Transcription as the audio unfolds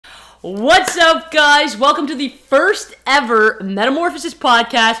What's up, guys? Welcome to the first ever Metamorphosis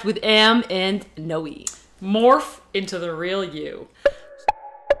podcast with Am and Noe. Morph into the real you.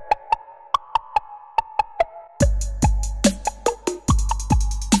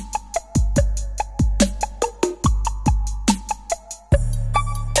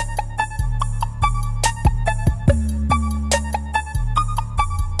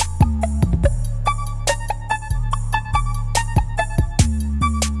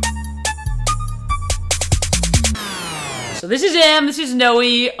 So this is Am, this is Noe.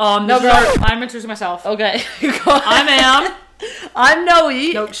 No, girl, I'm introducing myself. Okay. I'm Am. I'm Noe.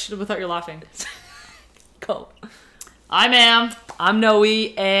 No, without you laughing. Go. I'm Am. I'm Noe,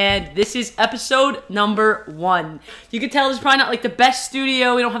 and this is episode number 1. You can tell this is probably not like the best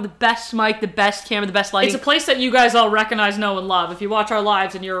studio. We don't have the best mic, the best camera, the best lighting. It's a place that you guys all recognize, know, and love. If you watch our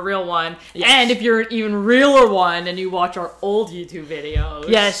lives and you're a real one, Yes. and if you're an even realer one and you watch our old YouTube videos.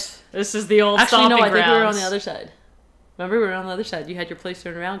 Yes. This is the old Actually, stomping no, I think we were on grounds. the other side. Remember, we were on the other side. You had your place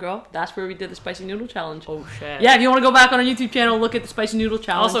turned around, girl. That's where we did the spicy noodle challenge. Oh, shit. Yeah, if you want to go back on our YouTube channel, look at the spicy noodle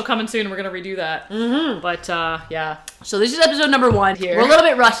challenge. Also coming soon, we're going to redo that. Mm-hmm. But, yeah. So this is episode number 1 here. We're a little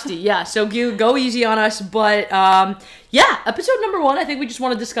bit rusty, yeah, so go easy on us. But, yeah, episode number 1, I think we just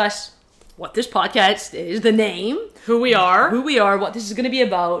want to discuss what this podcast is, the name. Who we are. What this is going to be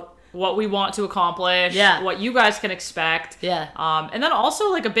about. What we want to accomplish. Yeah. What you guys can expect. Yeah. And then also,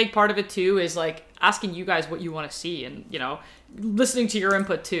 like, a big part of it, too, is, like, asking you guys what you want to see and, you know, listening to your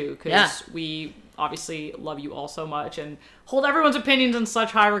input, too. Because we obviously love you all so much and hold everyone's opinions in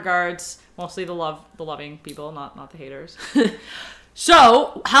such high regards. Mostly the loving people, not the haters.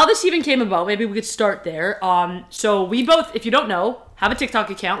 So, how this even came about, maybe we could start there. So we both, if you don't know, have a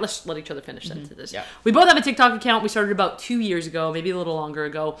TikTok account. Let's let each other finish into this. Yeah. We both have a TikTok account. We started about 2 years ago, maybe a little longer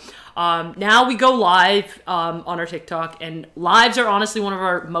ago. Now we go live on our TikTok, and lives are honestly one of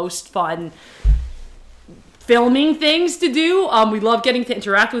our most fun filming things to do. We love getting to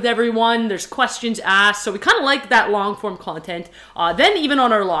interact with everyone. There's questions asked, so we kind of like that long form content. Then even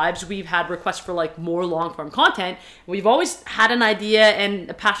on our lives, we've had requests for like more long form content. We've always had an idea and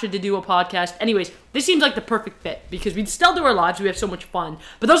a passion to do a podcast. Anyways, this seems like the perfect fit because we still do our lives. We have so much fun,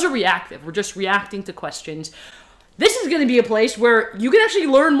 but those are reactive. We're just reacting to questions. This is going to be a place where you can actually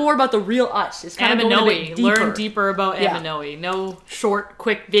learn more about the real us. It's kind of going a bit deeper. Learn deeper about Am and Noe. No short,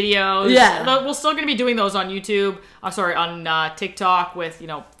 quick videos. Yeah. We're still going to be doing those on YouTube. On TikTok with, you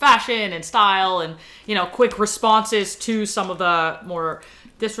know, fashion and style and, you know, quick responses to some of the more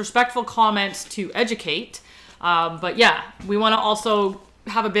disrespectful comments to educate. But yeah, we want to also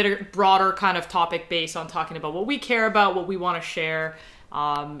have a bit broader kind of topic base on talking about what we care about, what we want to share.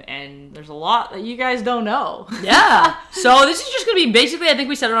 And there's a lot that you guys don't know. Yeah. So this is just going to be basically, I think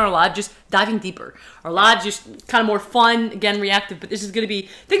we said it on our live, just diving deeper. Our live just kind of more fun, again, reactive, but this is going to be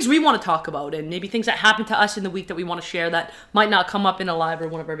things we want to talk about and maybe things that happened to us in the week that we want to share that might not come up in a live or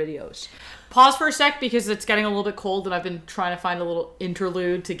one of our videos. Pause for a sec because it's getting a little bit cold and I've been trying to find a little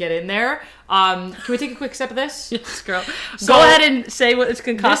interlude to get in there. Can we take a quick sip of this? Yes, girl. Go ahead and say what its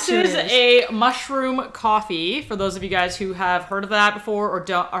concoction is. This is a mushroom coffee, for those of you guys who have heard of that before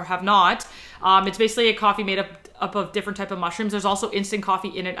or have not. It's basically a coffee made up of different type of mushrooms. There's also instant coffee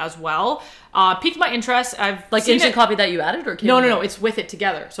in it as well. Piqued my interest. I've like seen instant coffee that you added or No, it's with it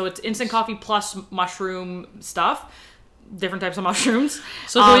together. So it's instant coffee plus mushroom stuff. Different types of mushrooms.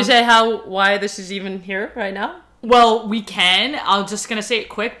 So can we say why this is even here right now? Well, we can. I'm just going to say it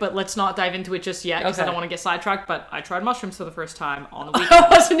quick, but let's not dive into it just yet because I don't want to get sidetracked. But I tried mushrooms for the first time on the weekend. I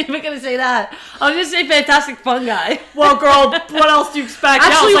wasn't even going to say that. I was going to say fantastic fungi. Well, girl, what else do you expect?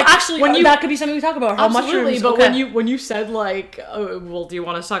 Actually, when that could be something we talk about. How absolutely, mushrooms, but okay. when you said like, oh, well, do you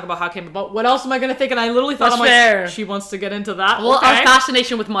want to talk about how it came about? What else am I going to think? And I literally thought, That's fair. Like, she wants to get into that. Well, okay. our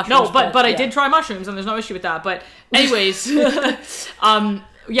fascination with mushrooms. No, but I did try mushrooms, and there's no issue with that. But anyways,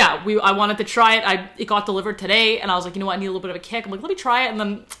 yeah, I wanted to try it. It got delivered today, and I was like, you know what, I need a little bit of a kick. I'm like, let me try it, and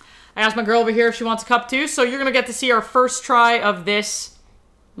then I asked my girl over here if she wants a cup too. So you're gonna get to see our first try of this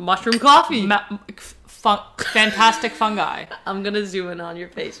mushroom coffee. Fantastic fungi. I'm gonna zoom in on your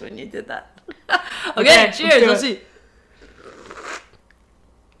face when you did that. Okay, cheers. Let's see.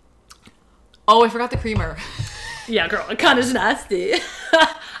 Oh, I forgot the creamer. Yeah, girl, it kind of is nasty.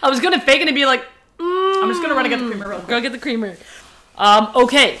 I was gonna fake it and be like, I'm just gonna run and get the creamer real quick. Go get the creamer.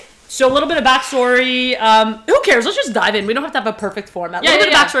 Okay, so a little bit of backstory. Who cares? Let's just dive in. We don't have to have a perfect format. A little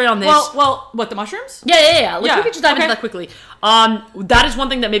bit of backstory on this. Well, what, the mushrooms? Yeah. We could just dive into that quickly. That is one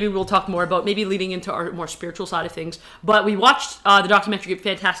thing that maybe we'll talk more about, maybe leading into our more spiritual side of things. But we watched the documentary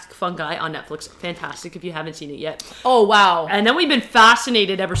Fantastic Fungi on Netflix. Fantastic if you haven't seen it yet. Oh, wow. And then we've been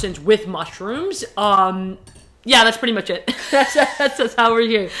fascinated ever since with mushrooms. yeah, that's pretty much it. That's how we're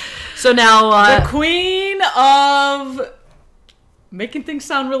here. So now the queen of making things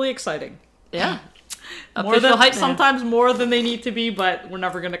sound really exciting. Yeah. More than hype man. Sometimes more than they need to be, but we're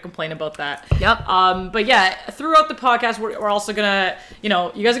never going to complain about that. Yep. But yeah, throughout the podcast, we're also going to, you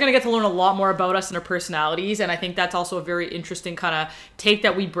guys are going to get to learn a lot more about us and our personalities. And I think that's also a very interesting kind of take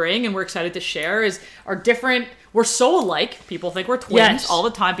that we bring, and we're excited to share, is our different, we're so alike. People think we're twins all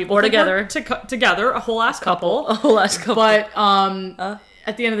the time. People think together. we're together, a whole ass couple. A whole ass couple. But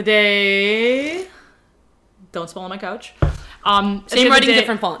at the end of the day, don't spell on my couch. Same writing,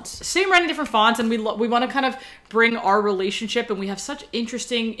 different fonts. Same writing, different fonts, and we want to kind of bring our relationship, and we have such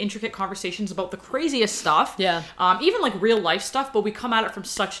interesting, intricate conversations about the craziest stuff. Yeah. Even like real life stuff, but we come at it from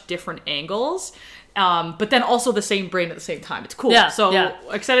such different angles. But then also the same brain at the same time. It's cool. Yeah, So yeah.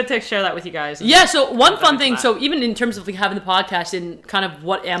 excited to share that with you guys. Yeah, so one fun thing, so even in terms of like having the podcast and kind of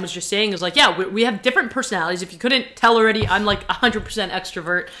what Am was just saying is like, yeah, we have different personalities. If you couldn't tell already, I'm like 100%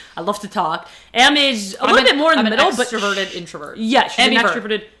 extrovert. I love to talk. Am is a little bit more in the middle, but extroverted introvert. Yeah, she's an Ambivert.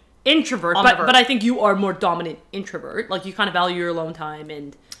 extroverted introvert, but I think you are more dominant introvert. Like you kind of value your alone time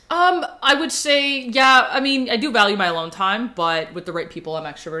and... I would say, yeah, I mean, I do value my alone time, but with the right people, I'm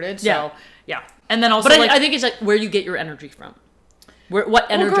extroverted. So, yeah. And then also, but I think it's like where you get your energy from.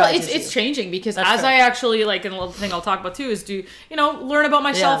 What energizes you. It's changing because That's as fair. I actually, like, and another thing I'll talk about too is learn about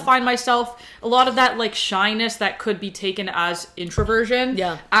myself, find myself. A lot of that, like, shyness that could be taken as introversion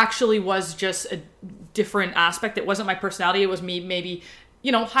actually was just a different aspect. It wasn't my personality. It was me maybe...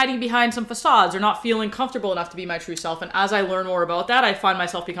 hiding behind some facades or not feeling comfortable enough to be my true self. And as I learn more about that, I find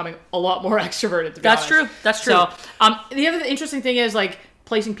myself becoming a lot more extroverted, to be honest. That's true. So, the other interesting thing is, like,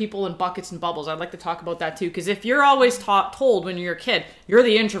 placing people in buckets and bubbles. I'd like to talk about that, too. Because if you're always told when you're a kid, you're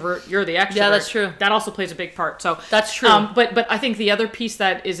the introvert, you're the extrovert. Yeah, that's true. That also plays a big part. So that's true. But I think the other piece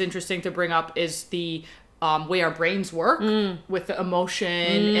that is interesting to bring up is the... way our brains work with the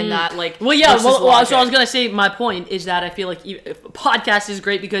emotion and that, like... Well, yeah, so I was going to say, my point is that I feel like a podcast is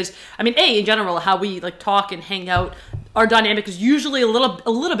great because, I mean, in general, how we, like, talk and hang out, our dynamic is usually a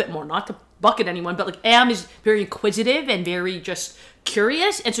little bit more, not to bucket anyone, but, like, Am is very inquisitive and very just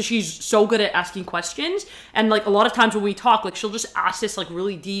curious, and so she's so good at asking questions, and, like, a lot of times when we talk, like, she'll just ask this, like,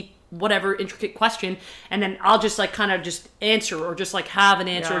 really deep, whatever intricate question, and then I'll just like kind of just answer or just like have an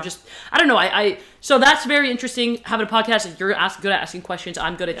answer or just I don't know. I so that's very interesting having a podcast. Like you're good at asking questions.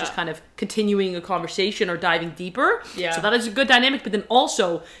 I'm good at just kind of continuing a conversation or diving deeper. Yeah. So that is a good dynamic. But then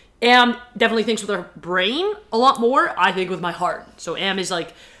also Am definitely thinks with her brain a lot more. I think with my heart. So Am is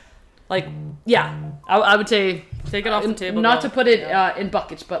like yeah. I would say take it off the table. Not to put it in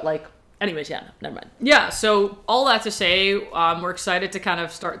buckets, but like. Anyways, yeah, never mind. Yeah, so all that to say, we're excited to kind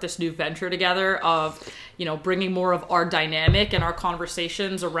of start this new venture together of, bringing more of our dynamic and our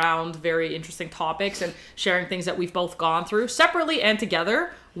conversations around very interesting topics and sharing things that we've both gone through separately and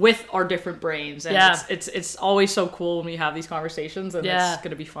together with our different brains. And it's always so cool when we have these conversations, and it's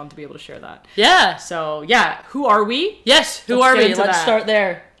going to be fun to be able to share that. Yeah. So, yeah, who are we? Yes, who are we? Let's start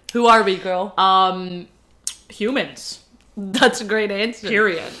there. Who are we, girl? Humans. That's a great answer.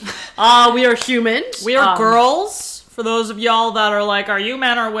 Period. We are humans. We are girls. For those of y'all that are like, are you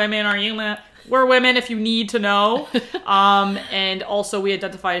men or women? Are you men? We're women if you need to know. And also we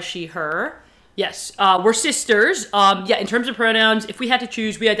identify as she, her. Yes. We're sisters. In terms of pronouns, if we had to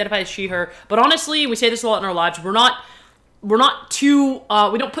choose, we identify as she, her. But honestly, we say this a lot in our lives, we're not too,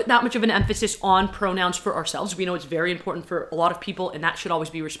 we don't put that much of an emphasis on pronouns for ourselves. We know it's very important for a lot of people, and that should always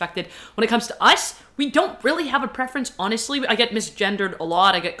be respected. When it comes to us, we don't really have a preference, honestly. I get misgendered a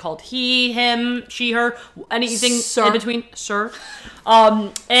lot. I get called he, him, she, her, anything in between. Sir.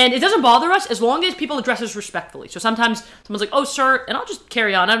 And it doesn't bother us as long as people address us respectfully. So sometimes someone's like, oh, sir, and I'll just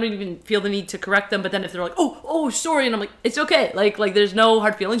carry on. I don't even feel the need to correct them. But then if they're like, oh, sorry, and I'm like, it's okay. Like there's no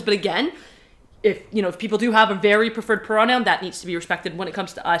hard feelings. But again, if people do have a very preferred pronoun, that needs to be respected. When it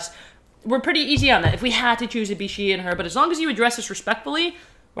comes to us, we're pretty easy on that. If we had to choose, it'd be she and her. But as long as you address us respectfully,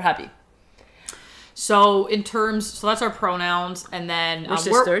 we're happy. So that's our pronouns, and then we're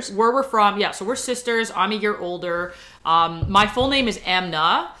sisters. Where we're from, so we're sisters. I'm a year older. My full name is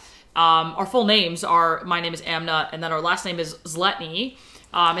Amna. Our full names are, my name is Amna, and then our last name is Zletny.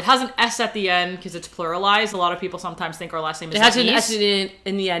 It has an S at the end because it's pluralized. A lot of people sometimes think our last name is It has an S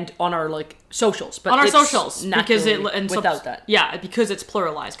in the end on our like socials, but on our socials because without that. Yeah, because it's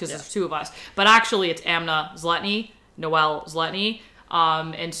pluralized because there's two of us. But actually, it's Amna Zletny, Noelle Zletny.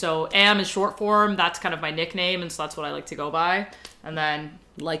 And so Am is short form. That's kind of my nickname, and so that's what I like to go by. And then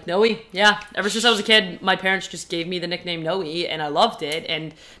Like Noe, yeah. Ever since I was a kid, my parents just gave me the nickname Noe, and I loved it.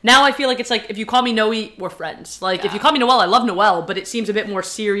 And now I feel like it's like, if you call me Noe, we're friends. Like, if you call me Noelle, I love Noelle, but it seems a bit more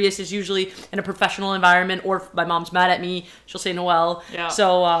serious. It's usually in a professional environment, or if my mom's mad at me, she'll say Noelle. Yeah.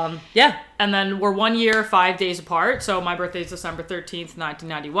 So, yeah. And then we're 1 year, 5 days apart. So my birthday is December 13th,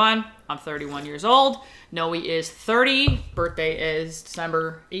 1991. I'm 31 years old. Noe is 30. Birthday is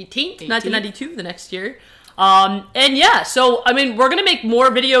December 18th, 1992, the next year. And yeah, so, I mean, we're going to make more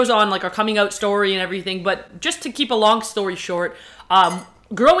videos on, like, our coming out story and everything, but just to keep a long story short,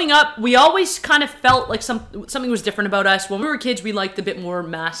 growing up, we always kind of felt like something was different about us. When we were kids, we liked a bit more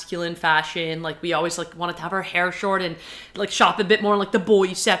masculine fashion. Like, we always, like, wanted to have our hair short and, like, shop a bit more in, like, the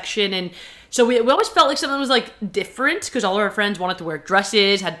boys section. And so we always felt like something was, like, different, because all of our friends wanted to wear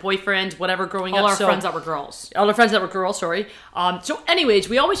dresses, had boyfriends, whatever, growing up. All our friends that were girls. All our friends that were girls, sorry. So anyways,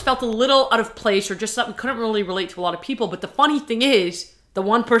 we always felt a little out of place, or just something couldn't really relate to a lot of people. But the funny thing is, the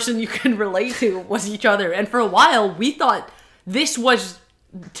one person you can relate to was each other. And for a while, we thought this was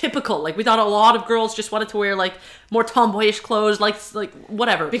typical. Like, we thought a lot of girls just wanted to wear, like, more tomboyish clothes, like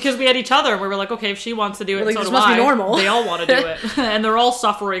whatever. Because we had each other, and we were like, okay, if she wants to do it, like, so this do must I. be normal. They all want to do it. And they're all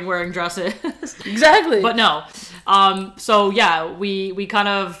suffering wearing dresses. Exactly. But no. So yeah, we kind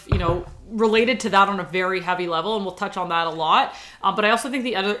of, you know, related to that on a very heavy level, and we'll touch on that a lot. But I also think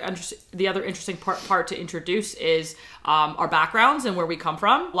the other interesting part to introduce is our backgrounds and where we come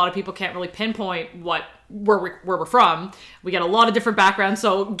from. A lot of people can't really pinpoint where we're from. We get a lot of different backgrounds,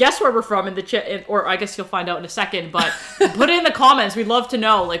 so guess where we're from in the chat, or I guess you'll find out in a second. But put it in the comments. We'd love to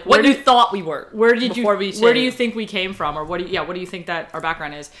know, like, what you thought we were. Where do you think we came from, or what do you think that our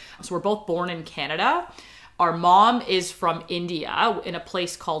background is? So we're both born in Canada. Our mom is from India, in a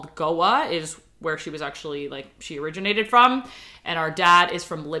place called Goa, is where she was actually, like, she originated from. And our dad is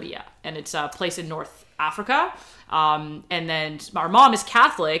from Libya, and it's a place in North Africa. And then our mom is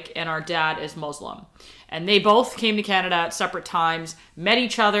Catholic, and our dad is Muslim. And they both came to Canada at separate times, met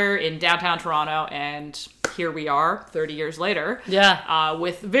each other in downtown Toronto, and here we are 30 years later. Yeah.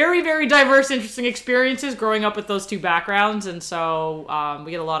 With very, very diverse, interesting experiences growing up with those two backgrounds. And so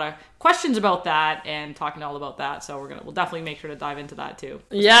we get a lot of questions about that and talking all about that. So we'll definitely make sure to dive into that too.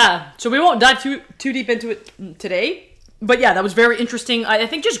 Yeah. So we won't dive too deep into it today. But yeah, that was very interesting. I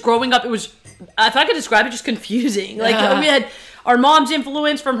think just growing up, it was, if I could describe it, just confusing. Like, we had our mom's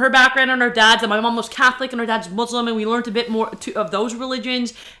influence from her background and our dad's, and my mom was Catholic and her dad's Muslim, and we learned a bit more of those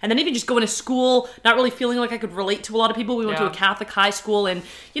religions. And then even just going to school, not really feeling like I could relate to a lot of people. We went to a Catholic high school, and,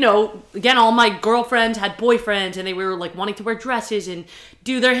 you know, again, all my girlfriends had boyfriends, and they were, like, wanting to wear dresses and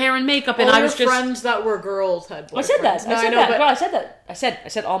do their hair and makeup, and I was just... friends that were girls had boyfriends. I said that. No, I said that. But I said that. I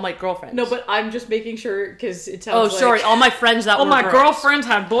said all my girlfriends. No, but I'm just making sure, because it sounds sorry. All my friends that were girls. All my girlfriends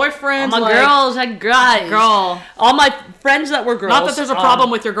had boyfriends. All my girls had guys. Girl. All my friends that were girls. Not that there's a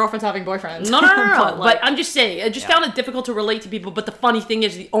problem with your girlfriends having boyfriends. No. But I'm just saying, I just found it difficult to relate to people. But the funny thing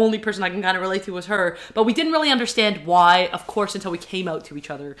is, the only person I can kind of relate to was her. But we didn't really understand why, of course, until we came out to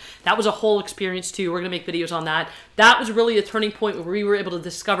each other. That was a whole experience too. We're going to make videos on that. That was really a turning point where we were able to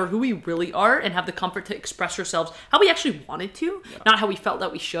discover who we really are and have the comfort to express ourselves how we actually wanted to, not how we felt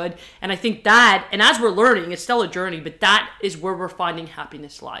that we should. And I think that, and as we're learning, it's still a journey, but that is where we're finding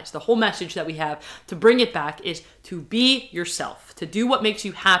happiness lies. The whole message that we have to bring it back is to be yourself, to do what makes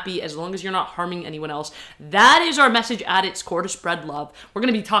you happy as long as you're not harming anyone else. That is our message at its core, to spread love. We're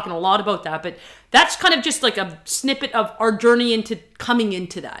going to be talking a lot about that, but that's kind of just like a snippet of our journey into coming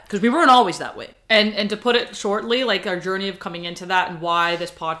into that, because we weren't always that way. And to put it shortly, like, our journey of coming into that and why this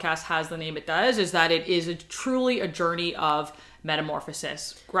podcast has the name it does is that it is truly a journey of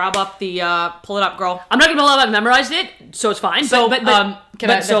metamorphosis. Grab up the, pull it up, girl. I'm not going to lie, I've memorized it, so it's fine. So, but can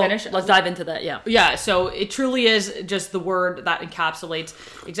I finish? Let's dive into that, yeah. Yeah, so it truly is just the word that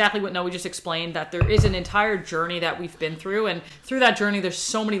encapsulates exactly what Noe just explained, that there is an entire journey that we've been through, and through that journey, there's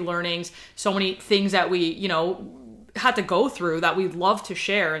so many learnings, so many things that we, you know, had to go through that we'd love to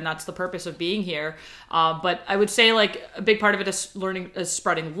share, and that's the purpose of being here. But I would say, like, a big part of it is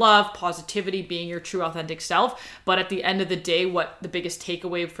spreading love, positivity, being your true authentic self. But at the end of the day, what the biggest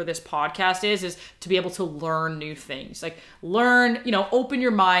takeaway for this podcast is to be able to learn new things. Like, learn, you know, open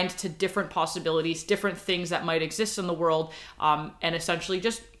your mind to different possibilities, different things that might exist in the world, and essentially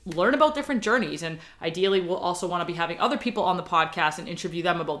just learn about different journeys. And ideally, we'll also want to be having other people on the podcast and interview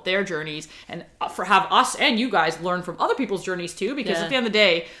them about their journeys, and have us and you guys learn from other people's journeys too, because at the end of the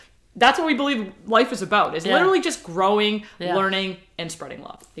day, that's what we believe life is about, is literally just growing, learning, and spreading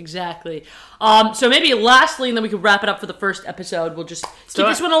love. Exactly. So maybe lastly, and then we could wrap it up for the first episode, we'll just keep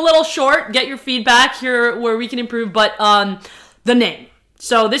this one a little short, get your feedback here where we can improve, but the name.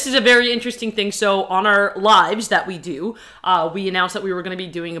 So this is a very interesting thing. So on our lives that we do, we announced that we were going to be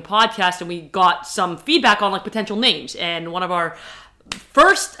doing a podcast, and we got some feedback on like potential names. And one of our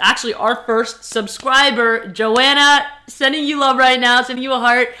first subscriber, Joanna, sending you love right now, sending you a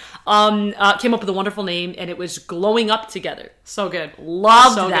heart, came up with a wonderful name, and it was Glowing Up Together. So good.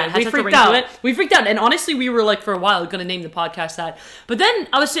 Loved So that. good. We Had such a freaked ring to out. it. We freaked out. And honestly, we were like for a while going to name the podcast that. But then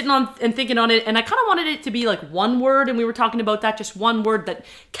I was sitting on and thinking on it, and I kind of wanted it to be like one word, and we were talking about that, just one word that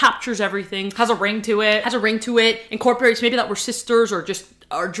captures everything. Has a ring to it. Incorporates maybe that we're sisters or just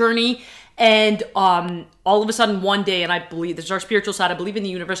our journey. And all of a sudden one day, and I believe this is our spiritual side, I believe in the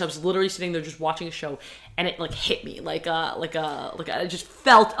universe, I was literally sitting there just watching a show, and it like hit me like I just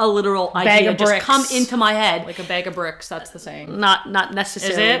felt a literal idea just come into my head. Like a bag of bricks, that's the saying. Not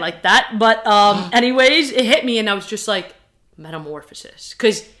necessarily like that, but anyways, it hit me, and I was just like, metamorphosis,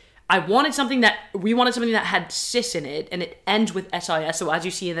 because we wanted something that had cis in it, and it ends with SIS. So as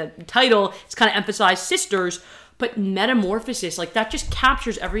you see in the title, it's kind of emphasized sisters. But metamorphosis, like that just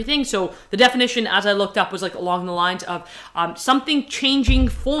captures everything. So the definition, as I looked up, was like along the lines of something changing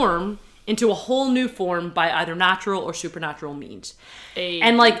form into a whole new form by either natural or supernatural means.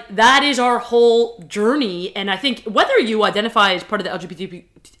 And like that is our whole journey. And I think whether you identify as part of the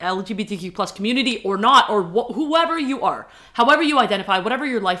LGBTQ plus community or not, or whoever you are, however you identify, whatever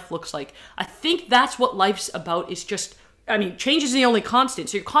your life looks like, I think that's what life's about. Is just, I mean, change is the only constant.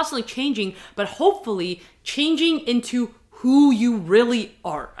 So you're constantly changing, but hopefully changing into who you really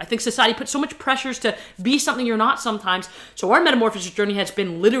are. I think society puts so much pressures to be something you're not sometimes. So our metamorphosis journey has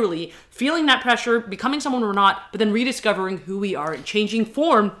been literally feeling that pressure, becoming someone we're not, but then rediscovering who we are and changing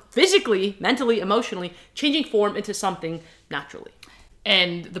form physically, mentally, emotionally, changing form into something naturally.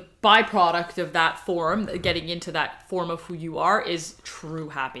 And the byproduct of that form, getting into that form of who you are, is true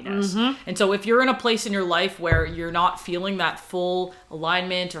happiness. And so if you're in a place in your life where you're not feeling that full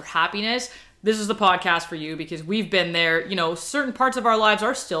alignment or happiness, this is the podcast for you, because we've been there. You know, certain parts of our lives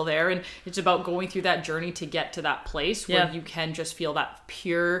are still there, and it's about going through that journey to get to that place where you can just feel that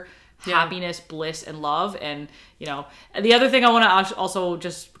pure happiness, bliss, and love. And you know, and the other thing I want to also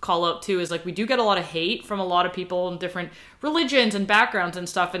just call out too is like, we do get a lot of hate from a lot of people in different religions and backgrounds and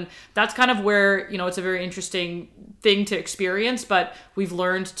stuff, and that's kind of where, you know, it's a very interesting thing to experience, but we've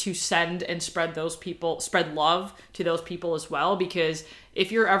learned to send and spread love to those people as well, because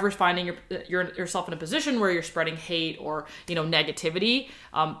if you're ever finding yourself in a position where you're spreading hate or, you know, negativity,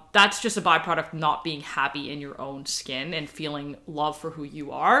 that's just a byproduct of not being happy in your own skin and feeling love for who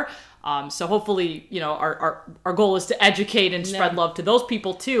you are. So hopefully, you know, our goal is to educate and spread love to those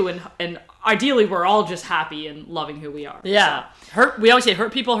people too, and ideally we're all just happy and loving who we are. Yeah. So. We always say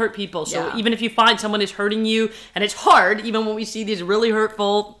hurt people. So even if you find someone is hurting you, and it's hard, even when we see these really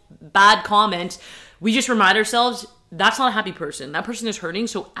hurtful, bad comments, we just remind ourselves, that's not a happy person. That person is hurting.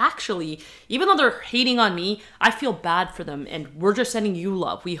 So actually, even though they're hating on me, I feel bad for them. And we're just sending you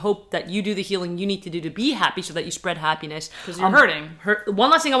love. We hope that you do the healing you need to do to be happy, so that you spread happiness. Because you're hurting.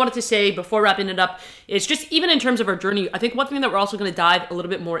 One last thing I wanted to say before wrapping it up is just even in terms of our journey, I think one thing that we're also going to dive a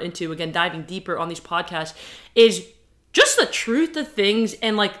little bit more into, again, diving deeper on these podcasts, is just the truth of things,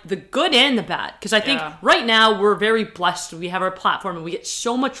 and like the good and the bad. Because I think right now we're very blessed. We have our platform and we get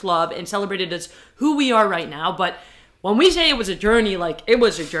so much love and celebrated as who we are right now. But when we say it was a journey, like, it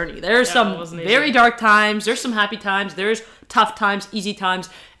was a journey. There's some very dark times. There's some happy times. There's tough times, easy times,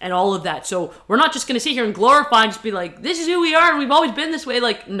 and all of that. So we're not just going to sit here and glorify and just be like, this is who we are and we've always been this way.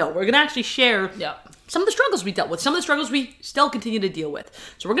 Like, no, we're going to actually share some of the struggles we dealt with, some of the struggles we still continue to deal with.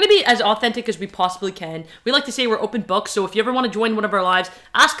 So we're going to be as authentic as we possibly can. We like to say we're open books, so if you ever want to join one of our lives,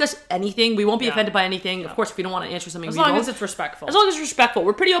 ask us anything. We won't be offended by anything. Of course, if you don't want to answer something, as long as it's respectful. As long as it's respectful.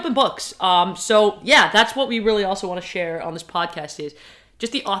 We're pretty open books. So yeah, that's what we really also want to share on this podcast, is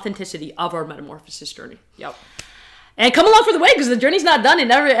just the authenticity of our metamorphosis journey. Yep. And come along for the way, because the journey's not done. It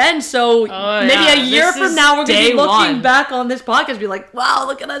never ends. So maybe a year from now, we're going to be looking back on this podcast and be like, wow,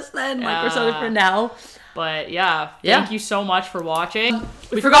 look at us then. Like, we're so different now. But thank you so much for watching.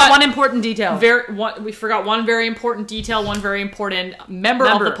 We forgot one important detail. We forgot one very important detail, one very important member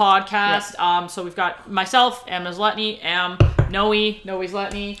of the podcast. Yes. So we've got myself, Am Zletny, Noe's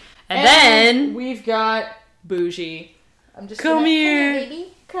Letny. And then we've got Bougie. I'm just Come here.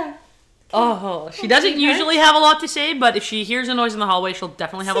 Baby. Come. Oh, she doesn't usually have a lot to say, but if she hears a noise in the hallway, she'll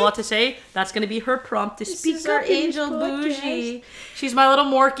definitely have a lot to say. That's going to be her prompt to speak our angel Bougie. She's my little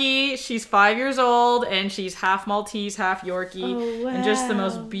Morkie. She's 5 years old, and she's half Maltese, half Yorkie. And just the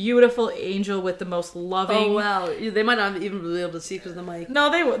most beautiful angel with the most loving... Oh, wow. They might not even be able to see because of the mic. No,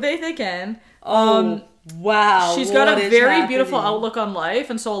 they can. Wow. She's got what a is very beautiful happening? outlook on life,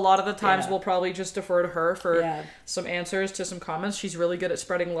 and so a lot of the times Yeah. we'll probably just defer to her for Yeah. some answers to some comments. She's really good at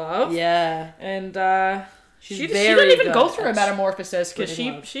spreading love. Yeah. And She's she very didn't even good go through a at metamorphosis because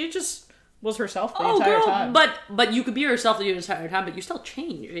spreading love. she just was herself the Oh, entire girl, time. but you could be yourself the entire time, but you still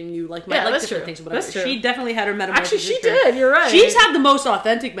change and you like might Yeah, like that's different true. things. Or whatever. That's true. She definitely had her metamorphosis. Actually, she journey. did. You're right. She's had the most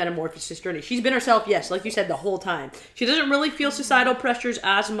authentic metamorphosis journey. She's been herself, yes, like you said, the whole time. She doesn't really feel societal pressures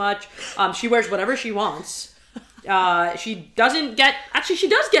as much. She wears whatever she wants. She doesn't get. Actually, she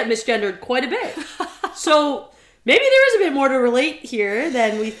does get misgendered quite a bit. So. Maybe there is a bit more to relate here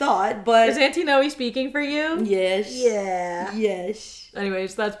than we thought, but... Is Auntie Noe speaking for you? Yes. Yeah. Yes.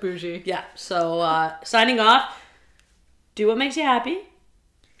 Anyways, that's bougie. Yeah, so signing off. Do what makes you happy.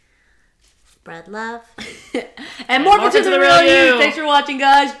 Spread love. And more to the real you. Thanks for watching,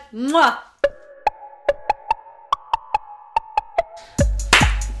 guys. Mwah.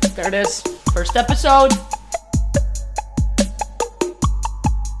 There it is. First episode.